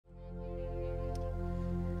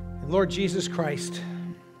Lord Jesus Christ,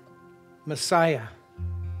 Messiah,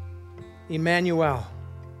 Emmanuel,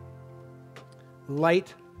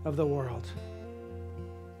 light of the world.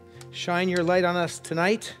 Shine your light on us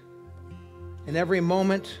tonight and every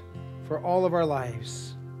moment for all of our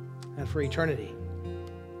lives and for eternity.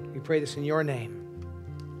 We pray this in your name.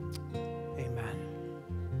 Amen.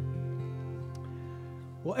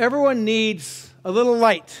 Well, everyone needs a little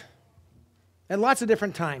light at lots of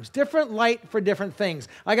different times. Different light for different things.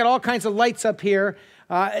 I got all kinds of lights up here.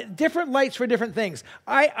 Different lights for different things.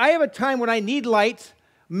 I have a time when I need light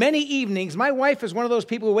many evenings. My wife is one of those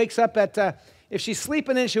people who wakes up at, if she's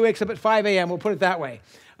sleeping in, she wakes up at 5 a.m., we'll put it that way.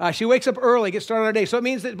 She wakes up early, gets started on her day. So it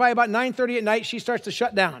means that by about 9:30 at night, she starts to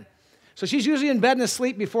shut down. So she's usually in bed and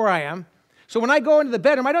asleep before I am. So when I go into the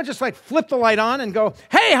bedroom, I don't just like flip the light on and go,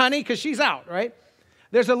 hey, honey, because she's out, right?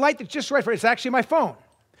 There's a light that's just right for it. It's actually my phone.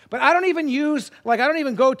 But I don't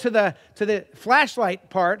even go to the flashlight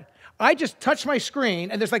part. I just touch my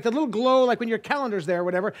screen, and there's like the little glow, like when your calendar's there or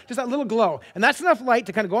whatever, just that little glow. And that's enough light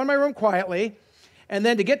to kind of go in my room quietly, and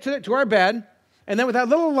then to get to our bed. And then with that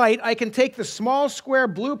little light, I can take the small square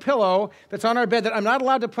blue pillow that's on our bed that I'm not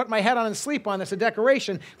allowed to put my head on and sleep on. That's a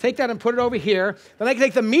decoration. Take that and put it over here. Then I can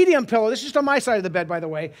take the medium pillow. This is just on my side of the bed, by the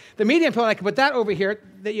way. The medium pillow, I can put that over here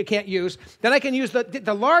that you can't use. Then I can use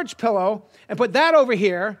the large pillow and put that over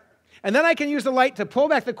here. And then I can use the light to pull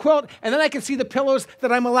back the quilt, and then I can see the pillows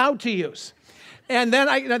that I'm allowed to use. And then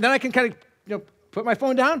I can kind of put my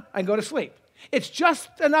phone down and go to sleep. It's just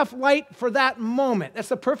enough light for that moment. That's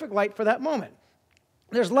the perfect light for that moment.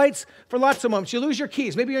 There's lights for lots of moments. You lose your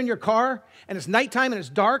keys. Maybe you're in your car, and it's nighttime, and it's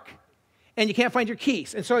dark, and you can't find your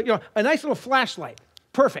keys. And so, a nice little flashlight.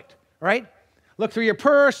 Perfect, right? Look through your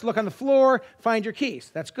purse, look on the floor, find your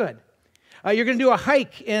keys. That's good. You're going to do a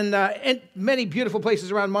hike in many beautiful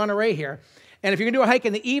places around Monterey here. And if you're going to do a hike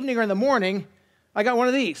in the evening or in the morning, I got one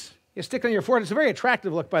of these. You stick it on your forehead. It's a very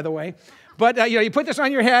attractive look, by the way. But you put this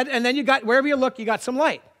on your head, and then you got, wherever you look, you got some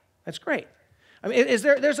light. That's great. I mean,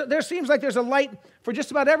 there seems like there's a light for just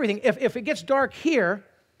about everything. If it gets dark here,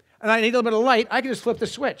 and I need a little bit of light, I can just flip the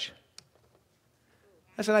switch.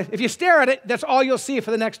 That's a nice. If you stare at it, that's all you'll see for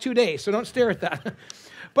the next 2 days. So don't stare at that.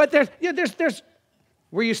 But there's.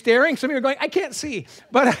 Were you staring? Some of you are going, I can't see.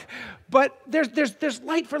 But there's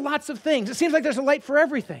light for lots of things. It seems like there's a light for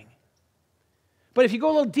everything. But if you go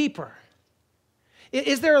a little deeper,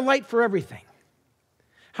 is there a light for everything?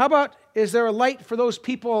 How about, is there a light for those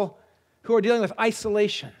people who are dealing with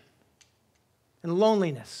isolation and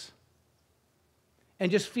loneliness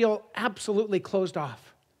and just feel absolutely closed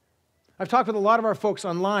off? I've talked with a lot of our folks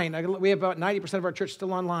online. We have about 90% of our church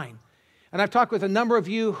still online. And I've talked with a number of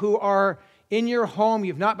you who are in your home.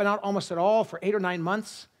 You've not been out almost at all for 8 or 9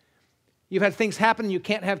 months. You've had things happen. You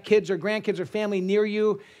can't have kids or grandkids or family near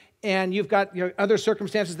you. And you've got other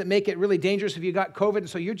circumstances that make it really dangerous if you got COVID. And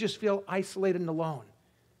so you just feel isolated and alone.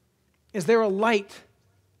 Is there a light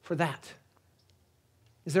for that?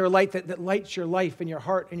 Is there a light that lights your life and your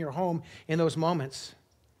heart and your home in those moments?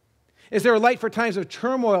 Is there a light for times of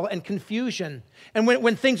turmoil and confusion and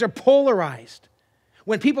when things are polarized?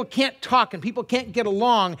 When people can't talk and people can't get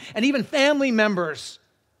along, and even family members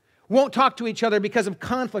won't talk to each other because of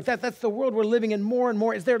conflict. That's the world we're living in more and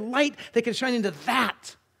more. Is there light that can shine into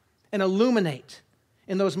that and illuminate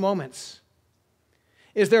in those moments?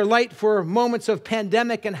 Is there light for moments of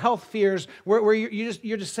pandemic and health fears where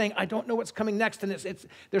you're just saying, I don't know what's coming next, and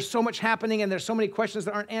there's so much happening and there's so many questions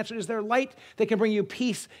that aren't answered? Is there light that can bring you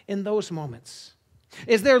peace in those moments?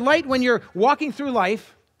 Is there light when you're walking through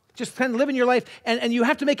life, just kind of living your life, and you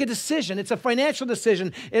have to make a decision? It's a financial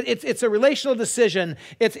decision. It's a relational decision.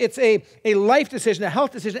 It's a life decision, a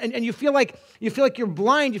health decision, and you feel like you're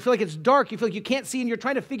blind. You feel like it's dark. You feel like you can't see, and you're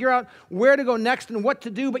trying to figure out where to go next and what to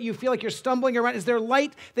do, but you feel like you're stumbling around. Is there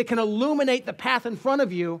light that can illuminate the path in front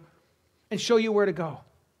of you and show you where to go?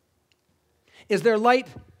 Is there light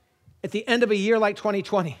at the end of a year like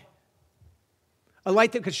 2020? A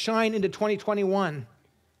light that could shine into 2021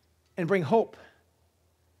 and bring hope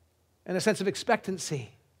and a sense of expectancy?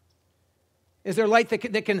 Is there light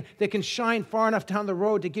that can shine far enough down the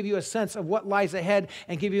road to give you a sense of what lies ahead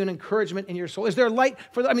and give you an encouragement in your soul? Is there light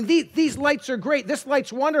for, these lights are great. This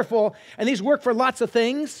light's wonderful, and these work for lots of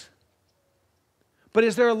things. But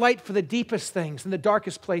is there a light for the deepest things and the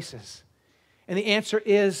darkest places? And the answer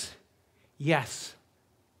is yes,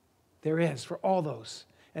 there is, for all those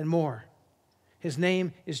and more. His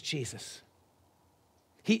name is Jesus.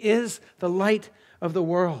 He is the light of the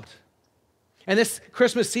world. And this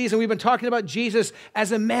Christmas season, we've been talking about Jesus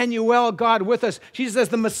as Emmanuel, God with us. Jesus as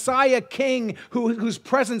the Messiah King whose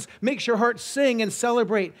presence makes your heart sing and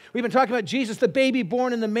celebrate. We've been talking about Jesus, the baby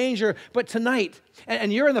born in the manger. But tonight,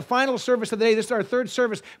 and you're in the final service of the day, this is our third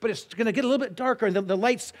service, but it's going to get a little bit darker, and the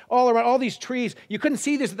lights all around, all these trees. You couldn't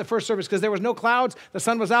see this at the first service because there was no clouds, the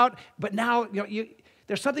sun was out. But now,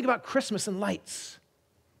 there's something about Christmas and lights,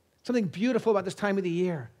 something beautiful about this time of the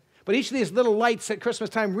year. But each of these little lights at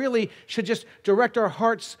Christmas time really should just direct our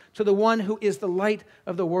hearts to the one who is the light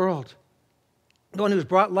of the world, the one who's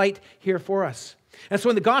brought light here for us. And so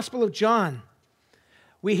in the Gospel of John,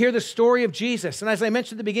 we hear the story of Jesus. And as I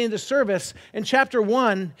mentioned at the beginning of the service, in chapter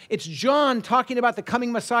 1, it's John talking about the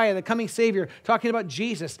coming Messiah, the coming Savior, talking about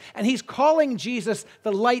Jesus. And he's calling Jesus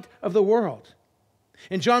the light of the world.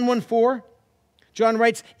 In John 1:4, John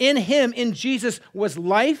writes, "In him, in Jesus, was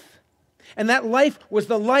life, and that life was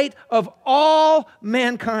the light of all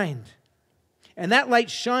mankind. And that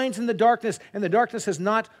light shines in the darkness, and the darkness has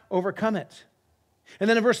not overcome it." And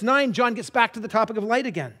then in verse 9, John gets back to the topic of light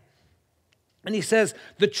again. And he says,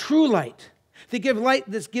 "The true light, that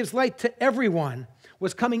gives light to everyone,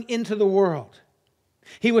 was coming into the world.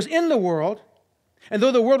 He was in the world, and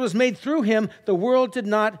though the world was made through him, the world did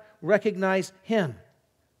not recognize him."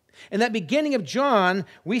 In that beginning of John,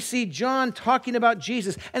 we see John talking about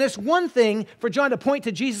Jesus. And it's one thing for John to point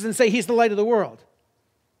to Jesus and say he's the light of the world.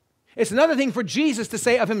 It's another thing for Jesus to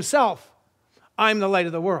say of himself, "I'm the light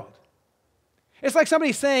of the world." It's like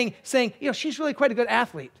somebody saying, she's really quite a good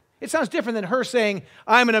athlete. It sounds different than her saying,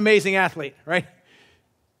 "I'm an amazing athlete," right?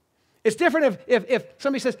 It's different if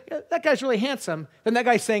somebody says, "That guy's really handsome," than that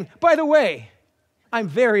guy saying, "By the way, I'm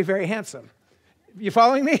very, very handsome." You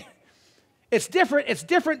following me? It's different.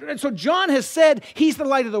 And so John has said he's the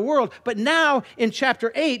light of the world. But now in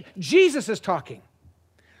chapter 8, Jesus is talking.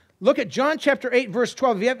 Look at John chapter 8, verse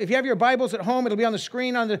 12. If you have your Bibles at home, it'll be on the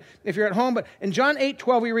screen if you're at home. But in John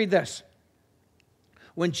 8:12, we read this.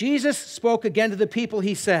 "When Jesus spoke again to the people,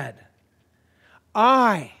 he said,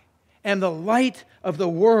 'I am the light of the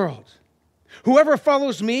world. Whoever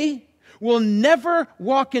follows me will never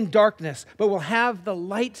walk in darkness, but will have the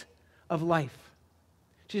light of life.'"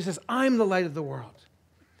 Jesus says, "I'm the light of the world.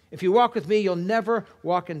 If you walk with me, you'll never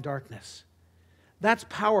walk in darkness." That's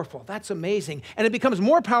powerful. That's amazing. And it becomes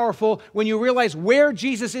more powerful when you realize where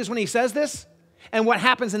Jesus is when he says this and what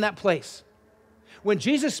happens in that place. When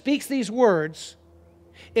Jesus speaks these words,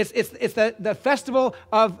 it's the Festival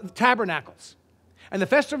of Tabernacles. And the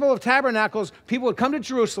Festival of Tabernacles, people would come to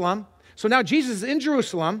Jerusalem. So now Jesus is in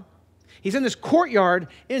Jerusalem. He's in this courtyard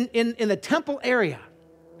in the temple area.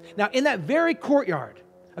 Now, in that very courtyard,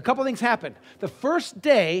 a couple things happened. The first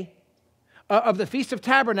day of the Feast of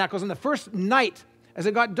Tabernacles, and the first night as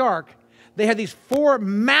it got dark, they had these 4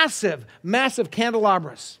 massive, massive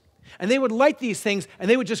candelabras. And they would light these things, and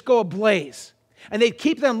they would just go ablaze. And they'd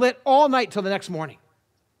keep them lit all night till the next morning.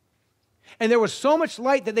 And there was so much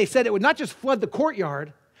light that they said it would not just flood the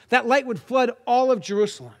courtyard, that light would flood all of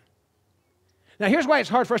Jerusalem. Now, here's why it's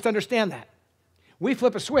hard for us to understand that. We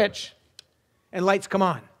flip a switch, and lights come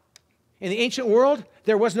on. In the ancient world,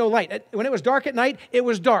 there was no light. When it was dark at night, it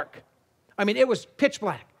was dark. I mean, it was pitch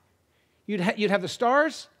black. You'd have the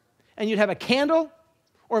stars, and you'd have a candle,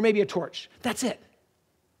 or maybe a torch. That's it.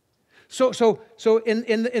 So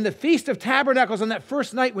in the Feast of Tabernacles on that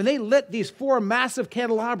first night, when they lit these 4 massive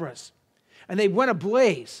candelabras, and they went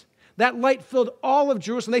ablaze, that light filled all of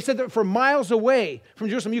Jerusalem. They said that for miles away from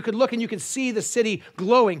Jerusalem, you could look and you could see the city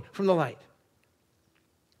glowing from the light.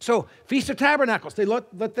 So, Feast of Tabernacles, they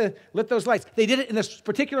lit those lights. They did it in this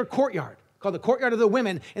particular courtyard, called the Courtyard of the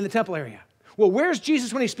Women in the temple area. Well, where's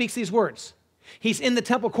Jesus when he speaks these words? He's in the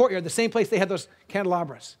temple courtyard, the same place they had those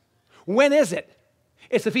candelabras. When is it?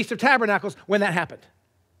 It's the Feast of Tabernacles when that happened.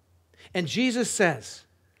 And Jesus says,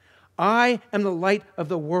 "I am the light of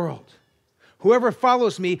the world. Whoever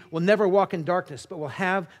follows me will never walk in darkness, but will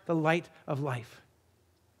have the light of life."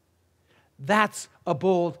 That's a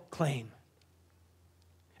bold claim.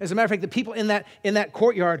 As a matter of fact, the people in that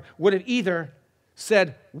courtyard would have either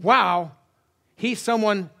said, "Wow, he's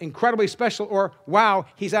someone incredibly special," or "Wow,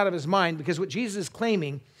 he's out of his mind," because what Jesus is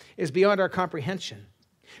claiming is beyond our comprehension.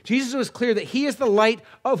 Jesus was clear that he is the light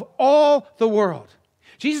of all the world.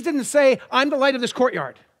 Jesus didn't say, "I'm the light of this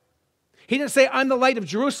courtyard." He didn't say, "I'm the light of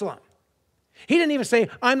Jerusalem." He didn't even say,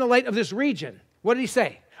 "I'm the light of this region." What did he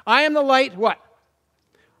say? "I am the light," what?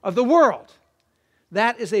 "Of the world."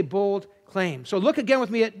 That is a bold claim. So look again with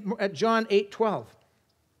me at John 8:12.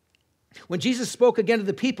 When Jesus spoke again to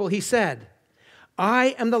the people, he said,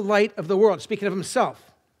 "I am the light of the world," speaking of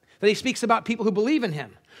himself. That he speaks about people who believe in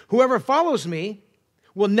him. "Whoever follows me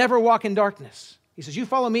will never walk in darkness." He says, you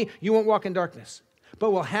follow me, you won't walk in darkness,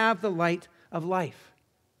 but will have the light of life.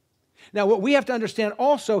 Now, what we have to understand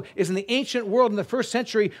also is in the ancient world in the first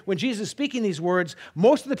century, when Jesus is speaking these words,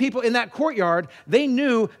 most of the people in that courtyard, they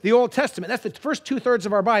knew the Old Testament. That's the first 2/3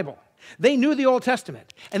 of our Bible. They knew the Old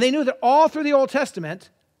Testament. And they knew that all through the Old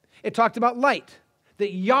Testament, it talked about light,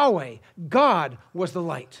 that Yahweh, God, was the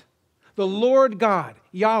light. The Lord God,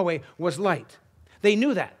 Yahweh, was light. They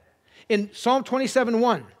knew that. In Psalm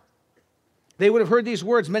 27:1, they would have heard these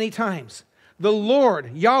words many times. The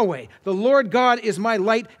Lord, Yahweh, the Lord God is my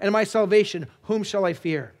light and my salvation. Whom shall I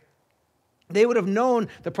fear? They would have known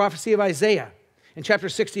the prophecy of Isaiah in chapter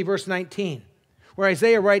 60, verse 19, where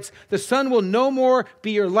Isaiah writes, the sun will no more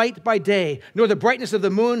be your light by day, nor the brightness of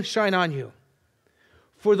the moon shine on you.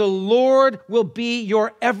 For the Lord will be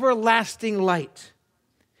your everlasting light,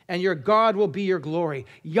 and your God will be your glory.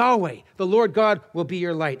 Yahweh, the Lord God, will be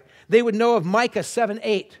your light. They would know of Micah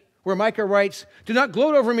 7:8, where Micah writes, do not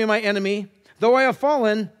gloat over me, my enemy. Though I have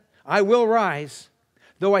fallen, I will rise.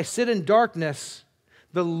 Though I sit in darkness,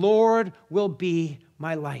 the Lord will be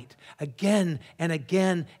my light. Again and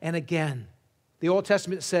again and again. The Old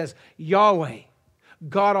Testament says, Yahweh,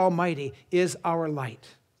 God Almighty, is our light.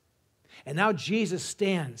 And now Jesus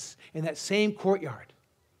stands in that same courtyard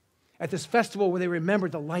at this festival where they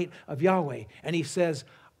remembered the light of Yahweh. And he says,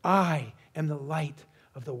 I am the light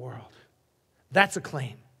of the world. That's a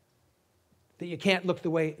claim that you can't look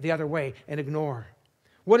the other way and ignore.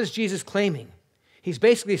 What is Jesus claiming? He's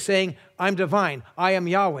basically saying, I'm divine. I am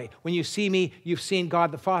Yahweh. When you see me, you've seen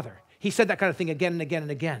God the Father. He said that kind of thing again and again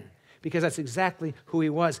and again because that's exactly who he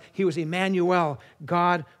was. He was Emmanuel,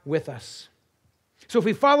 God with us. So if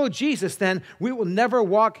we follow Jesus, then we will never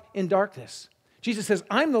walk in darkness. Jesus says,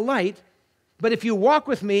 I'm the light, but if you walk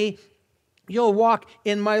with me, you'll walk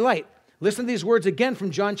in my light. Listen to these words again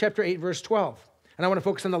from John chapter 8, verse 12. And I want to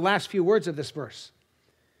focus on the last few words of this verse.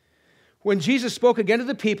 When Jesus spoke again to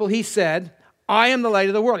the people, he said, I am the light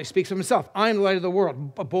of the world. He speaks of himself. I am the light of the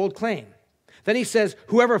world, a bold claim. Then he says,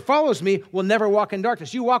 whoever follows me will never walk in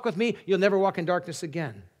darkness. You walk with me, you'll never walk in darkness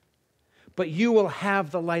again. But you will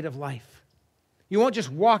have the light of life. You won't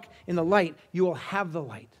just walk in the light, you will have the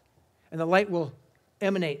light. And the light will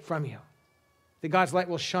emanate from you. That God's light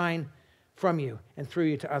will shine from you and through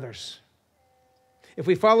you to others. If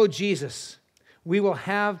we follow Jesus, we will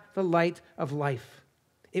have the light of life.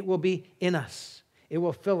 It will be in us. It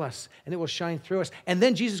will fill us, and it will shine through us. And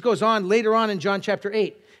then Jesus goes on later on in John chapter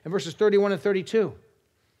 8, in verses 31 and 32.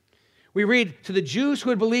 We read, to the Jews who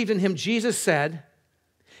had believed in him, Jesus said,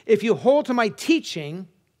 if you hold to my teaching,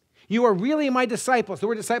 you are really my disciples. The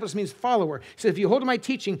word disciples means follower. He said, if you hold to my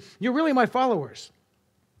teaching, you're really my followers.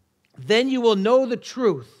 Then you will know the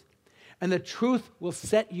truth, and the truth will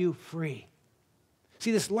set you free.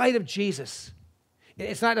 See, this light of Jesus,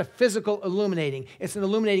 it's not a physical illuminating. It's an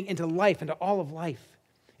illuminating into life, into all of life.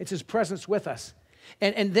 It's his presence with us.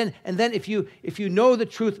 And then if you know the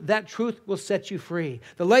truth, that truth will set you free.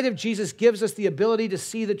 The light of Jesus gives us the ability to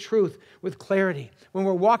see the truth with clarity. When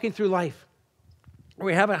we're walking through life,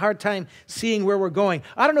 we have a hard time seeing where we're going.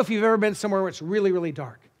 I don't know if you've ever been somewhere where it's really, really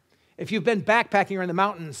dark. If you've been backpacking or in the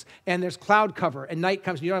mountains and there's cloud cover and night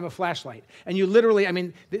comes and you don't have a flashlight, and you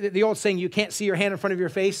literally, the old saying, you can't see your hand in front of your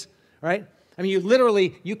face, right? You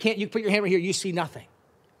put your hand right here, you see nothing.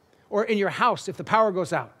 Or in your house, if the power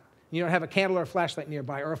goes out, you don't have a candle or a flashlight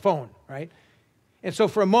nearby or a phone, right? And so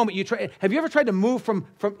for a moment, have you ever tried to move from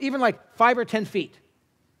even like 5 or 10 feet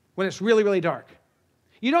when it's really, really dark?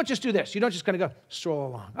 You don't just do this. You don't just kind of go stroll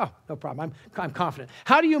along. Oh, no problem. I'm confident.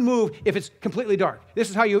 How do you move if it's completely dark? This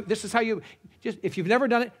is how you, just if you've never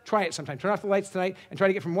done it, try it sometime. Turn off the lights tonight and try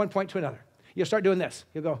to get from one point to another. You'll start doing this.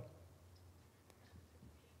 You'll go.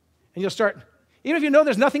 And you'll start, even if you know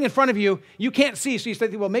there's nothing in front of you, you can't see. So you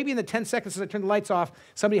start, well, maybe in the 10 seconds as I turn the lights off,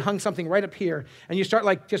 somebody hung something right up here. And you start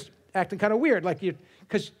like just acting kind of weird,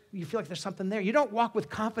 because you feel like there's something there. You don't walk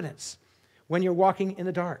with confidence when you're walking in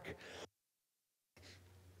the dark.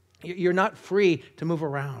 You're not free to move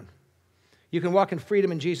around. You can walk in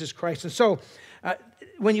freedom in Jesus Christ. And so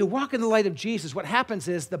when you walk in the light of Jesus, what happens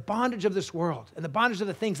is the bondage of this world and the bondage of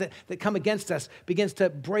the things that come against us begins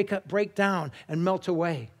to break down and melt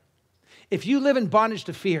away. If you live in bondage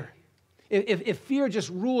to fear, if fear just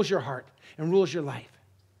rules your heart and rules your life,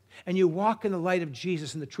 and you walk in the light of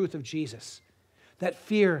Jesus and the truth of Jesus, that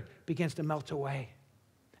fear begins to melt away,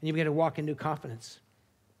 and you begin to walk in new confidence.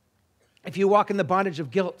 If you walk in the bondage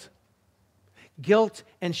of guilt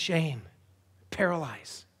and shame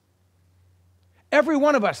paralyze. Every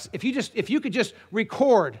one of us, if you could just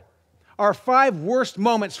record our 5 worst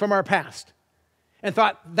moments from our past and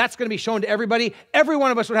thought that's going to be shown to everybody, every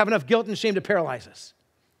one of us would have enough guilt and shame to paralyze us.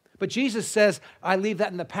 But Jesus says, I leave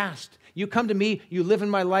that in the past. You come to me, you live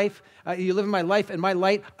in my life, and my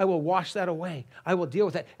light, I will wash that away. I will deal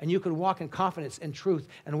with that, and you can walk in confidence and truth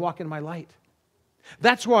and walk in my light.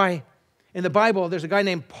 That's why in the Bible, there's a guy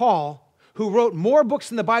named Paul who wrote more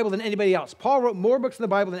books in the Bible than anybody else. Paul wrote more books in the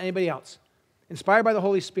Bible than anybody else, inspired by the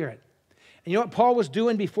Holy Spirit. And you know what Paul was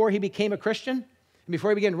doing before he became a Christian? And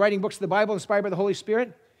before he began writing books in the Bible inspired by the Holy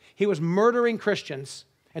Spirit? He was murdering Christians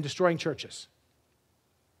and destroying churches.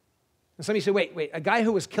 And some of you say, wait, a guy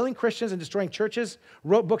who was killing Christians and destroying churches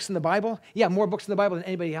wrote books in the Bible? Yeah, more books in the Bible than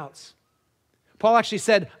anybody else. Paul actually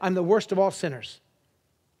said, I'm the worst of all sinners.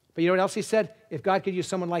 But you know what else he said? If God could use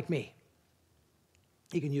someone like me,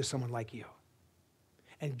 he can use someone like you.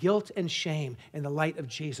 And guilt and shame in the light of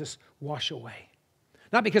Jesus wash away.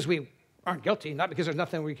 Not because we aren't guilty, not because there's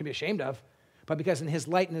nothing we can be ashamed of, but because in his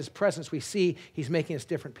light and his presence we see he's making us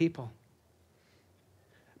different people.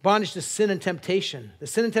 Bondage to sin and temptation. The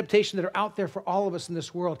sin and temptation that are out there for all of us in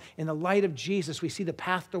this world. In the light of Jesus, we see the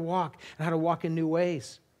path to walk and how to walk in new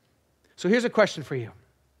ways. So here's a question for you.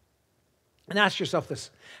 And ask yourself this.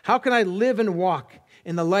 How can I live and walk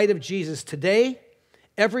in the light of Jesus today,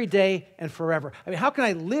 every day, and forever? I mean, how can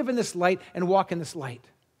I live in this light and walk in this light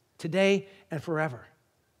today and forever?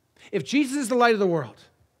 If Jesus is the light of the world,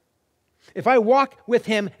 if I walk with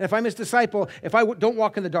him, and if I'm his disciple, if I don't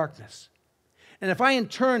walk in the darkness, and if I in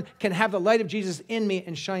turn can have the light of Jesus in me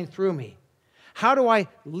and shine through me, how do I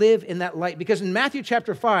live in that light? Because in Matthew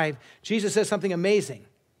chapter 5, Jesus says something amazing.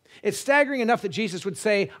 It's staggering enough that Jesus would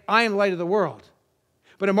say, I am the light of the world.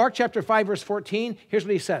 But in Mark chapter 5, verse 14, here's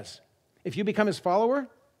what he says. If you become his follower,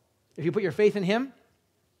 if you put your faith in him,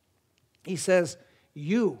 he says,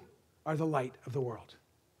 you are the light of the world.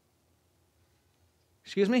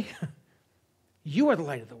 Excuse me? You are the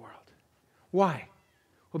light of the world. Why?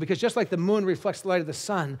 Well, because just like the moon reflects the light of the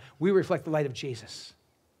sun, we reflect the light of Jesus.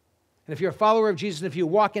 And if you're a follower of Jesus, and if you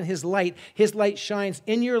walk in his light shines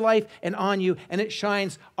in your life and on you, and it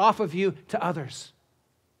shines off of you to others.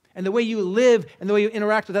 And the way you live and the way you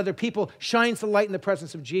interact with other people shines the light in the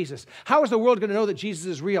presence of Jesus. How is the world going to know that Jesus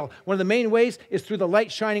is real? One of the main ways is through the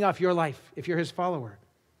light shining off your life, if you're his follower.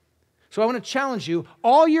 So I want to challenge you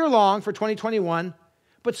all year long for 2021,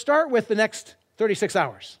 but start with the next 36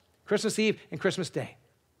 hours, Christmas Eve and Christmas Day.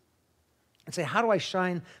 And say, how do I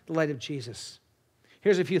shine the light of Jesus?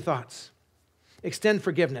 Here's a few thoughts. Extend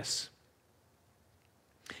forgiveness.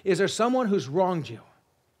 Is there someone who's wronged you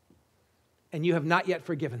and you have not yet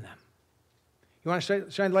forgiven them? You want to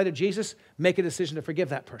shine the light of Jesus? Make a decision to forgive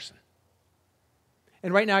that person.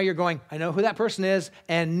 And right now you're going, I know who that person is,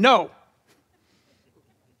 and no,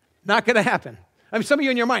 not going to happen. I mean, some of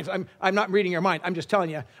you in your minds, I'm not reading your mind. I'm just telling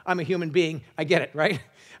you, I'm a human being. I get it, right?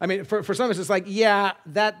 I mean, for some of us, it's like, yeah,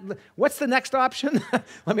 what's the next option?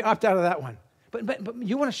 Let me opt out of that one. But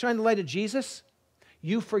you want to shine the light of Jesus?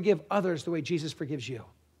 You forgive others the way Jesus forgives you.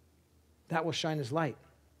 That will shine his light.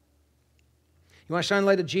 You want to shine the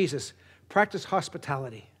light of Jesus? Practice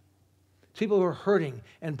hospitality. People who are hurting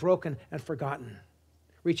and broken and forgotten.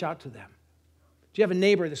 Reach out to them. Do you have a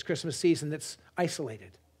neighbor this Christmas season that's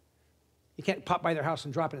isolated? You can't pop by their house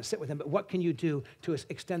and drop in and sit with them, but what can you do to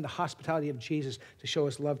extend the hospitality of Jesus to show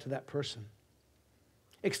his love to that person?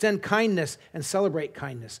 Extend kindness and celebrate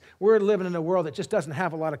kindness. We're living in a world that just doesn't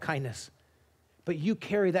have a lot of kindness, but you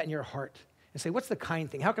carry that in your heart and say, what's the kind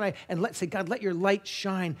thing? How can I, and say, God, let your light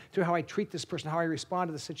shine through how I treat this person, how I respond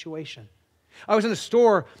to the situation. I was in a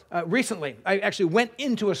store recently. I actually went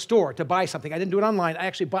into a store to buy something. I didn't do it online. I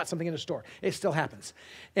actually bought something in a store. It still happens.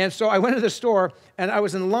 And so I went into the store, and I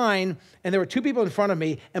was in line, and there were two people in front of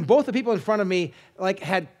me, and both the people in front of me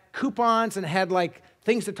had coupons and had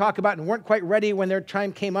things to talk about and weren't quite ready when their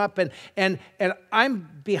time came up. And I'm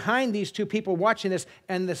behind these two people watching this,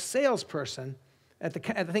 and the salesperson at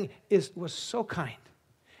the thing was so kind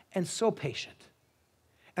and so patient.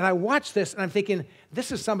 And I watch this, and I'm thinking, this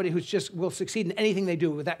is somebody who will succeed in anything they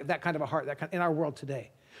do with that kind of a heart in our world today.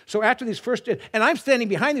 So after these first, and I'm standing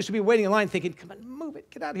behind these two people waiting in line thinking, come on, move it,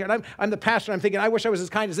 get out of here. And I'm the pastor, and I'm thinking, I wish I was as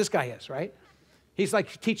kind as this guy is, right? He's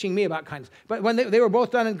like teaching me about kindness. But when they were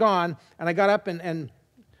both done and gone, and I got up and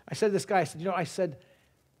I said to this guy, I said,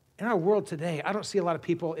 in our world today, I don't see a lot of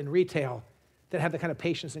people in retail that have the kind of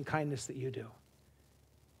patience and kindness that you do.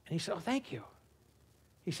 And he said, oh, thank you.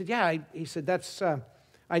 He said, yeah, he said,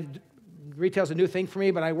 retail's a new thing for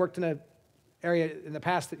me, but I worked in an area in the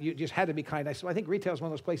past that you just had to be kind. I said, well, I think retail's one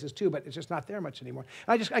of those places too, but it's just not there much anymore.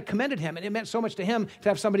 I commended him, and it meant so much to him to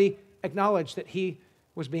have somebody acknowledge that he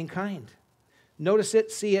was being kind. Notice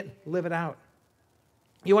it, see it, live it out.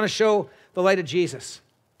 You want to show the light of Jesus.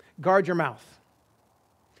 Guard your mouth.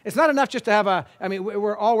 It's not enough just to have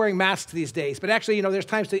we're all wearing masks these days, but actually, there's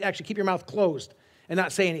times to actually keep your mouth closed and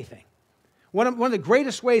not say anything. One of the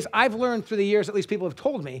greatest ways I've learned through the years, at least people have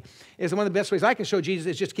told me, is one of the best ways I can show Jesus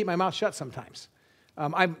is just keep my mouth shut sometimes.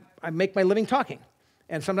 I make my living talking,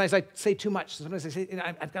 and sometimes I say too much. Sometimes I say,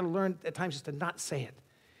 I've got to learn at times just to not say it.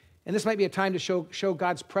 And this might be a time to show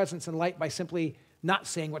God's presence and light by simply not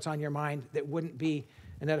saying what's on your mind that wouldn't be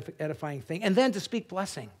an edifying thing. And then to speak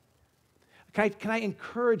blessing. Can I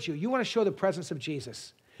encourage you? You want to show the presence of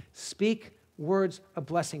Jesus. Speak words of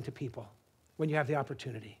blessing to people when you have the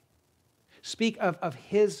opportunity. Speak of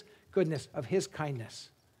his goodness, of his kindness.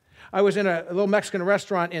 I was in a little Mexican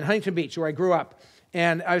restaurant in Huntington Beach where I grew up.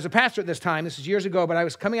 And I was a pastor at this time. This is years ago, but I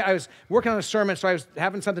was working on a sermon, so I was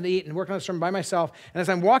having something to eat and working on a sermon by myself. And as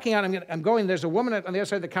I'm walking out, I'm going, there's a woman on the other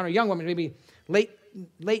side of the counter, a young woman, maybe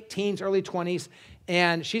late teens, early 20s,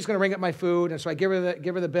 and she's going to ring up my food. And so I give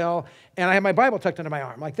her the bill, and I have my Bible tucked under my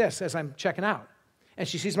arm like this as I'm checking out. And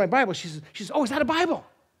she sees my Bible. She says, "Oh, is that a Bible?"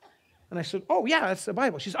 And I said, "Oh, yeah, that's the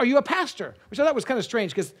Bible." She says, "Are you a pastor?" Which I thought was kind of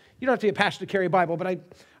strange because you don't have to be a pastor to carry a Bible, but I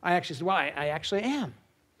actually said, "Well, I actually am."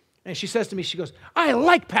 And she says to me, she goes, "I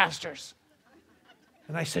like pastors."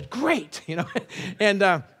 And I said, "Great,"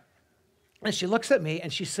 And she looks at me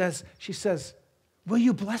and she says, "Will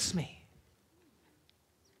you bless me?"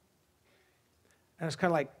 And it's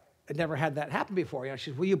kind of like, I'd never had that happen before.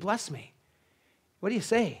 She says, "Will you bless me?" What do you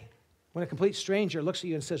say when a complete stranger looks at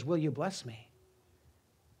you and says, "Will you bless me?"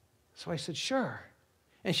 So I said, "Sure."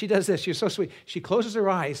 And she does this. She's so sweet. She closes her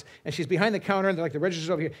eyes and she's behind the counter and the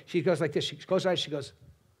register's over here. She goes like this. She closes her eyes. She goes,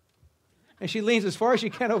 and she leans as far as she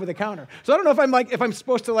can over the counter. So I don't know if I'm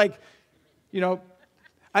supposed to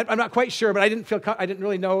I'm not quite sure, but I didn't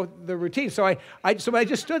really know the routine. So I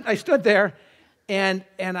stood there, and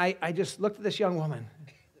I just looked at this young woman,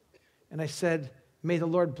 and I said, "May the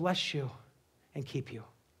Lord bless you and keep you.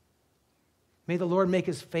 May the Lord make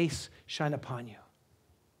his face shine upon you.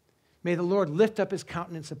 May the Lord lift up his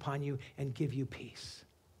countenance upon you and give you peace."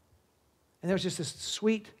 And there was just this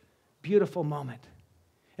sweet, beautiful moment.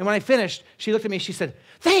 And when I finished, she looked at me, she said,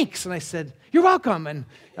 "Thanks." And I said, "You're welcome." And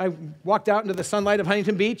I walked out into the sunlight of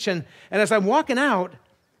Huntington Beach. And as I'm walking out,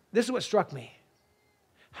 this is what struck me.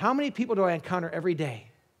 How many people do I encounter every day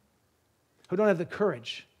who don't have the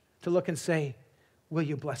courage to look and say, "Will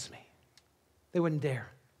you bless me?" They wouldn't dare.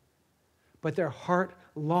 But their heart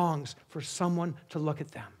longs for someone to look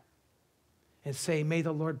at them and say, "May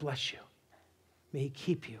the Lord bless you. May he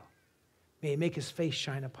keep you. May he make his face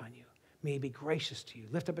shine upon you. May he be gracious to you,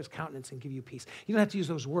 lift up his countenance and give you peace." You don't have to use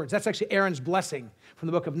those words. That's actually Aaron's blessing from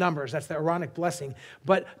the book of Numbers. That's the Aaronic blessing.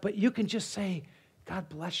 But you can just say, "God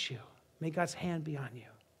bless you. May God's hand be on you."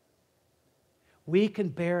 We can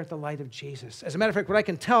bear the light of Jesus. As a matter of fact, what I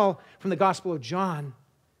can tell from the Gospel of John,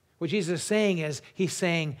 what Jesus is saying is, he's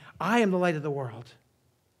saying, "I am the light of the world.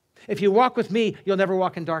 If you walk with me, you'll never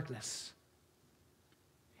walk in darkness.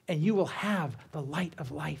 And you will have the light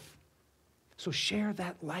of life." So share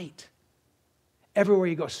that light everywhere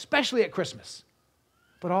you go, especially at Christmas,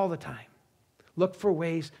 but all the time. Look for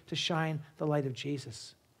ways to shine the light of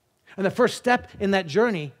Jesus. And the first step in that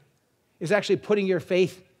journey is actually putting your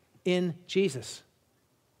faith in Jesus.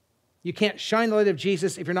 You can't shine the light of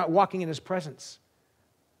Jesus if you're not walking in his presence.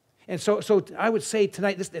 And so I would say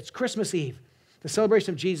tonight, it's Christmas Eve, the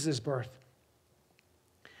celebration of Jesus' birth.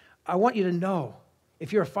 I want you to know,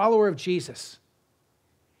 if you're a follower of Jesus,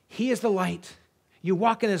 he is the light. You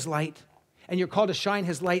walk in his light, and you're called to shine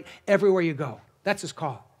his light everywhere you go. That's his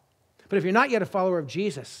call. But if you're not yet a follower of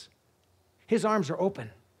Jesus, his arms are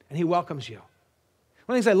open, and he welcomes you. One of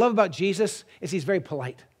the things I love about Jesus is he's very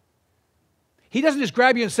polite. He doesn't just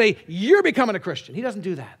grab you and say, "You're becoming a Christian." He doesn't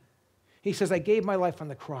do that. He says, "I gave my life on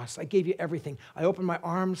the cross. I gave you everything. I open my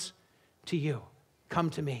arms to you. Come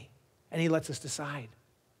to me." And he lets us decide.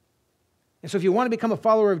 And so if you want to become a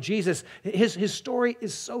follower of Jesus, his story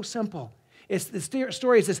is so simple. The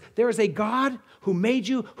story is this: there is a God who made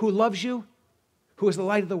you, who loves you, who is the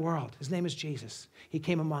light of the world. His name is Jesus. He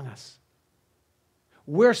came among us.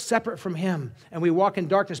 We're separate from him, and we walk in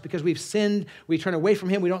darkness because we've sinned. We turn away from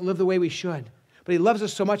him. We don't live the way we should. But he loves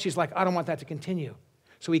us so much, he's like, "I don't want that to continue."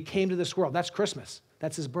 So he came to this world. That's Christmas.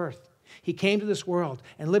 That's his birth. He came to this world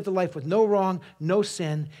and lived a life with no wrong, no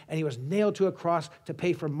sin, and he was nailed to a cross to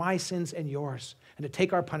pay for my sins and yours, and to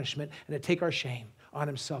take our punishment and to take our shame on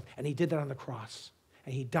himself. And he did that on the cross,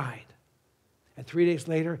 and he died. And 3 days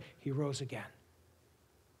later, he rose again.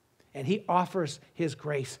 And he offers his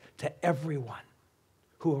grace to everyone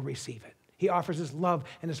who will receive it. He offers his love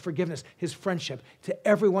and his forgiveness, his friendship to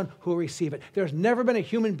everyone who will receive it. There's never been a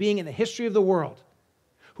human being in the history of the world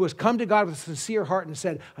who who has come to God with a sincere heart and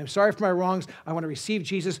said, I'm sorry for my wrongs. I want to receive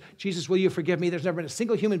Jesus. Jesus, will you forgive me? There's never been a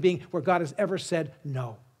single human being where God has ever said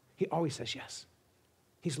no. He always says yes.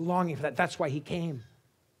 He's longing for that. That's why he came.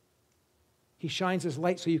 He shines his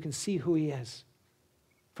light so you can see who he is.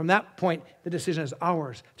 From that point, the decision is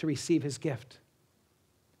ours to receive his gift.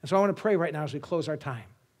 And so I want to pray right now as we close our time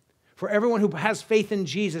for everyone who has faith in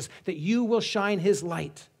Jesus, that you will shine his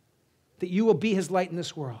light, that you will be his light in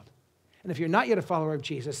this world. And if you're not yet a follower of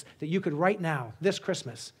Jesus, that you could right now, this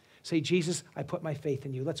Christmas, say, Jesus, I put my faith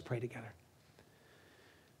in you. Let's pray together.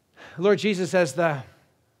 Lord Jesus, what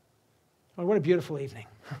a beautiful evening.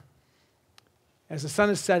 As the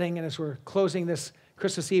sun is setting and as we're closing this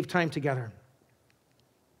Christmas Eve time together,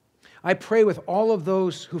 I pray with all of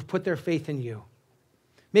those who've put their faith in you.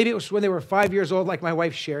 Maybe it was when they were 5 years old, like my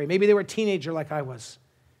wife, Sherry. Maybe they were a teenager like I was.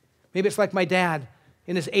 Maybe it's like my dad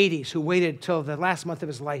in his 80s who waited till the last month of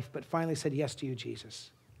his life, but finally said yes to you, Jesus.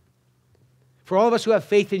 For all of us who have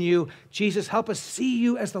faith in you, Jesus, help us see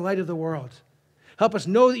you as the light of the world. Help us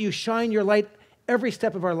know that you shine your light every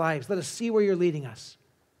step of our lives. Let us see where you're leading us.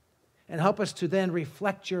 And help us to then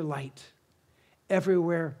reflect your light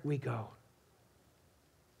everywhere we go.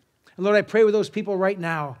 And Lord, I pray with those people right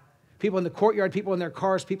now, people in the courtyard, people in their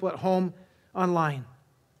cars, people at home, online,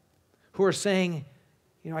 who are saying,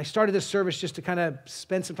 I started this service just to kind of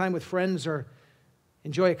spend some time with friends or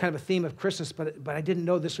enjoy a kind of a theme of Christmas, but I didn't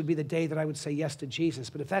know this would be the day that I would say yes to Jesus.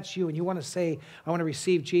 But if that's you and you want to say, I want to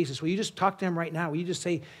receive Jesus, will you just talk to him right now? Will you just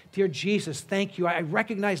say, dear Jesus, thank you. I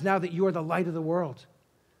recognize now that you are the light of the world.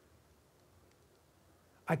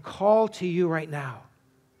 I call to you right now,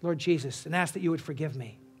 Lord Jesus, and ask that you would forgive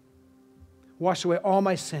me. Wash away all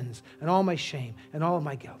my sins and all my shame and all of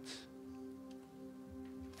my guilt.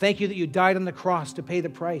 Thank you that you died on the cross to pay the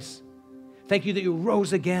price. Thank you that you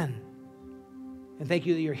rose again. And thank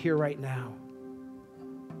you that you're here right now.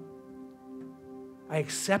 I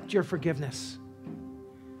accept your forgiveness.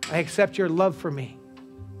 I accept your love for me.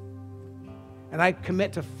 And I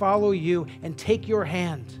commit to follow you and take your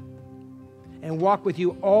hand and walk with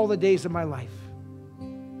you all the days of my life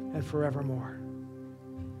and forevermore.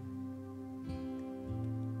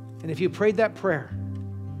 And if you prayed that prayer,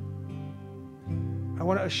 I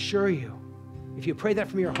want to assure you, if you prayed that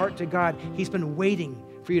from your heart to God, he's been waiting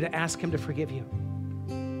for you to ask him to forgive you.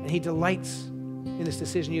 And he delights in this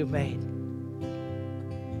decision you've made.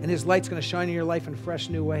 And his light's going to shine in your life in fresh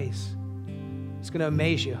new ways. It's going to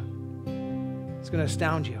amaze you. It's going to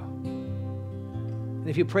astound you. And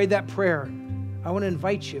if you prayed that prayer, I want to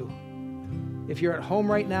invite you, if you're at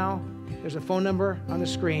home right now, there's a phone number on the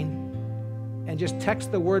screen, and just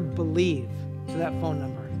text the word believe to that phone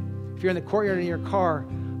number. If you're in the courtyard in your car,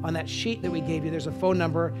 on that sheet that we gave you, there's a phone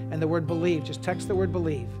number and the word believe. Just text the word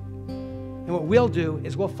believe. And what we'll do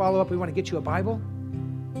is we'll follow up. We want to get you a Bible.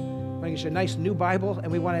 We want to get you a nice new Bible,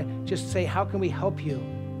 and we want to just say, how can we help you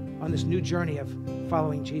on this new journey of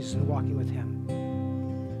following Jesus and walking with him?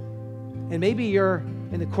 And maybe you're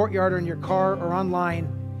in the courtyard or in your car or online,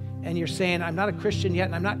 and you're saying, I'm not a Christian yet,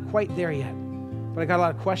 and I'm not quite there yet, but I got a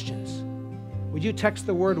lot of questions. Would you text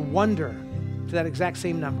the word wonder to that exact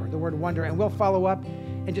same number, the word wonder, and we'll follow up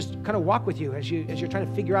and just kind of walk with you as you're trying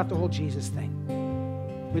to figure out the whole Jesus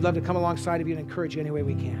thing. We'd love to come alongside of you and encourage you any way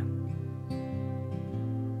we can.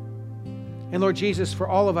 And Lord Jesus, for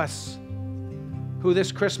all of us who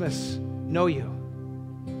this Christmas know you,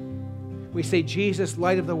 we say, Jesus,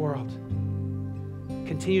 light of the world,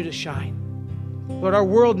 continue to shine. Lord, our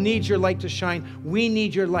world needs your light to shine. We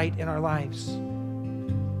need your light in our lives.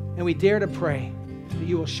 And we dare to pray that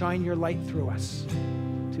you will shine your light through us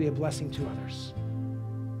to be a blessing to others.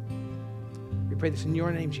 We pray this in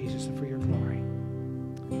your name, Jesus, and for your glory.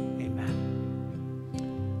 Amen.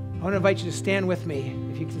 I want to invite you to stand with me,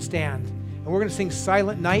 if you can stand. And we're going to sing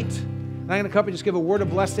Silent Night. And I'm going to come up and just give a word of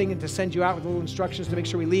blessing and to send you out with little instructions to make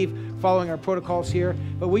sure we leave following our protocols here.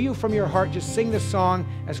 But will you, from your heart, just sing this song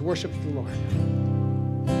as worship to the Lord?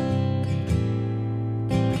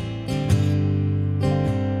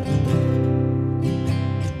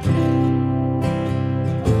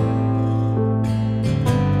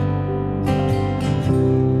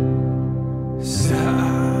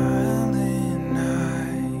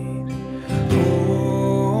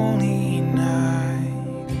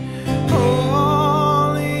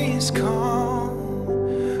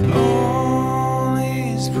 All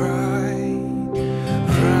is bright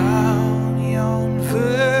around your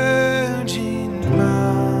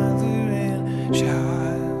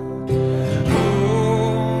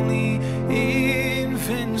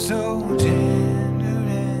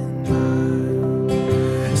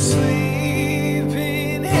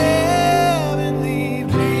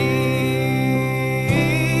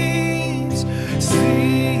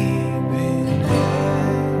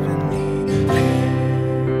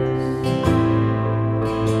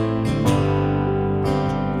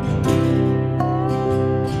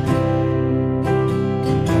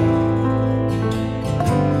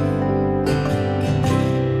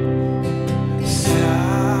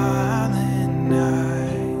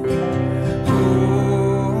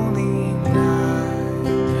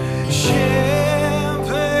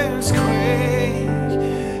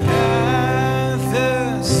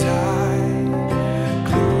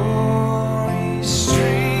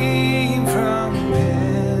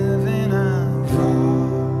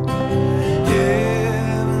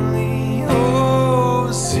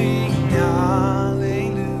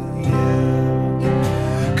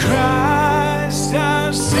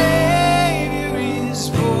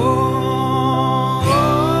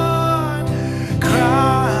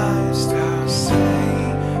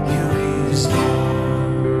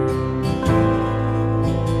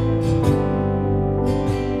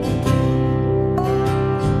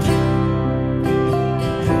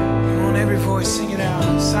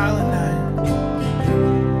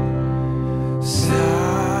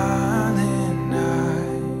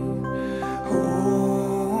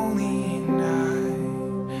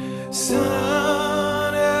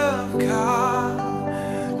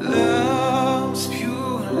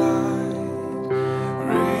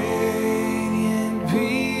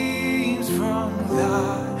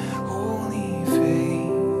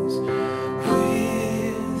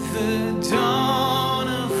the dawn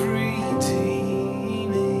of redeeming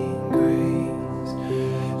grace.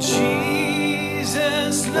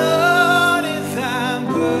 Jesus, Lord, if I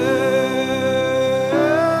burn,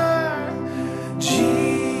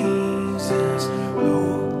 Jesus,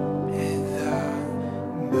 Lord, if I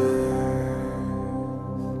burn.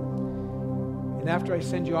 And after I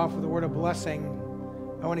send you off with a word of blessing,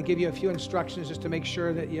 I want to give you a few instructions just to make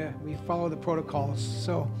sure that we follow the protocols.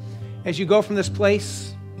 So as you go from this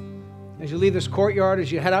place, as you leave this courtyard,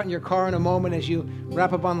 as you head out in your car in a moment, as you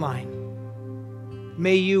wrap up online,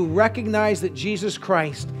 may you recognize that Jesus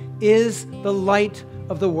Christ is the light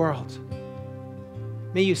of the world.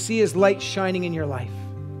 May you see his light shining in your life.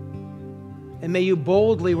 And may you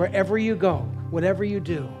boldly, wherever you go, whatever you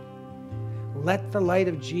do, let the light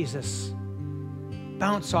of Jesus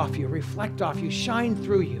bounce off you, reflect off you, shine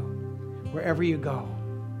through you wherever you go.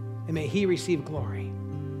 And may he receive glory.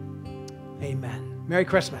 Amen. Merry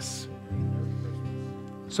Christmas.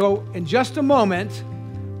 So in just a moment,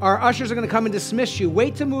 our ushers are going to come and dismiss you.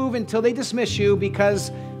 Wait to move until they dismiss you, because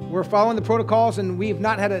we're following the protocols and we've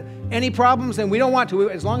not had any problems, and we don't want to.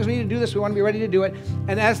 As long as we need to do this, we want to be ready to do it.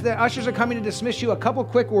 And as the ushers are coming to dismiss you, a couple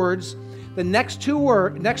quick words. The next 2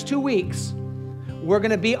 weeks, we're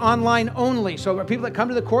going to be online only. So people that come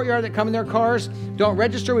to the courtyard, that come in their cars, don't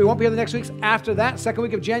register. We won't be here the next weeks. After that, second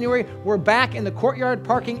week of January, we're back in the courtyard,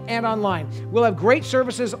 parking, and online. We'll have great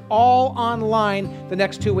services all online the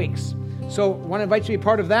next 2 weeks. So I want to invite you to be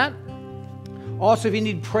part of that. Also, if you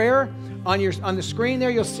need prayer, on the screen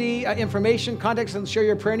there, you'll see information, contacts, and share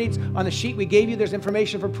your prayer needs. On the sheet we gave you, there's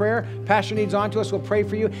information for prayer. Pastor needs on to us. We'll pray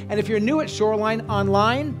for you. And if you're new at Shoreline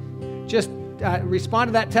online, just respond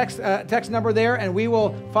to that text number there, and we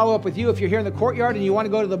will follow up with you. If you're here in the courtyard and you want to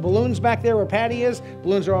go to the balloons back there where Patty is,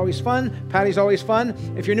 balloons are always fun. Patty's always fun.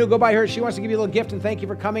 If you're new, go by her. She wants to give you a little gift and thank you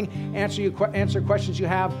for coming, answer questions you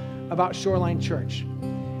have about Shoreline Church.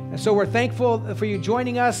 And so we're thankful for you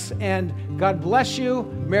joining us, and God bless you.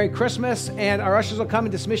 Merry Christmas. And our ushers will come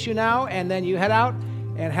and dismiss you now, and then you head out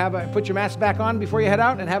and put your mask back on before you head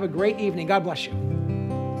out, and have a great evening. God bless you.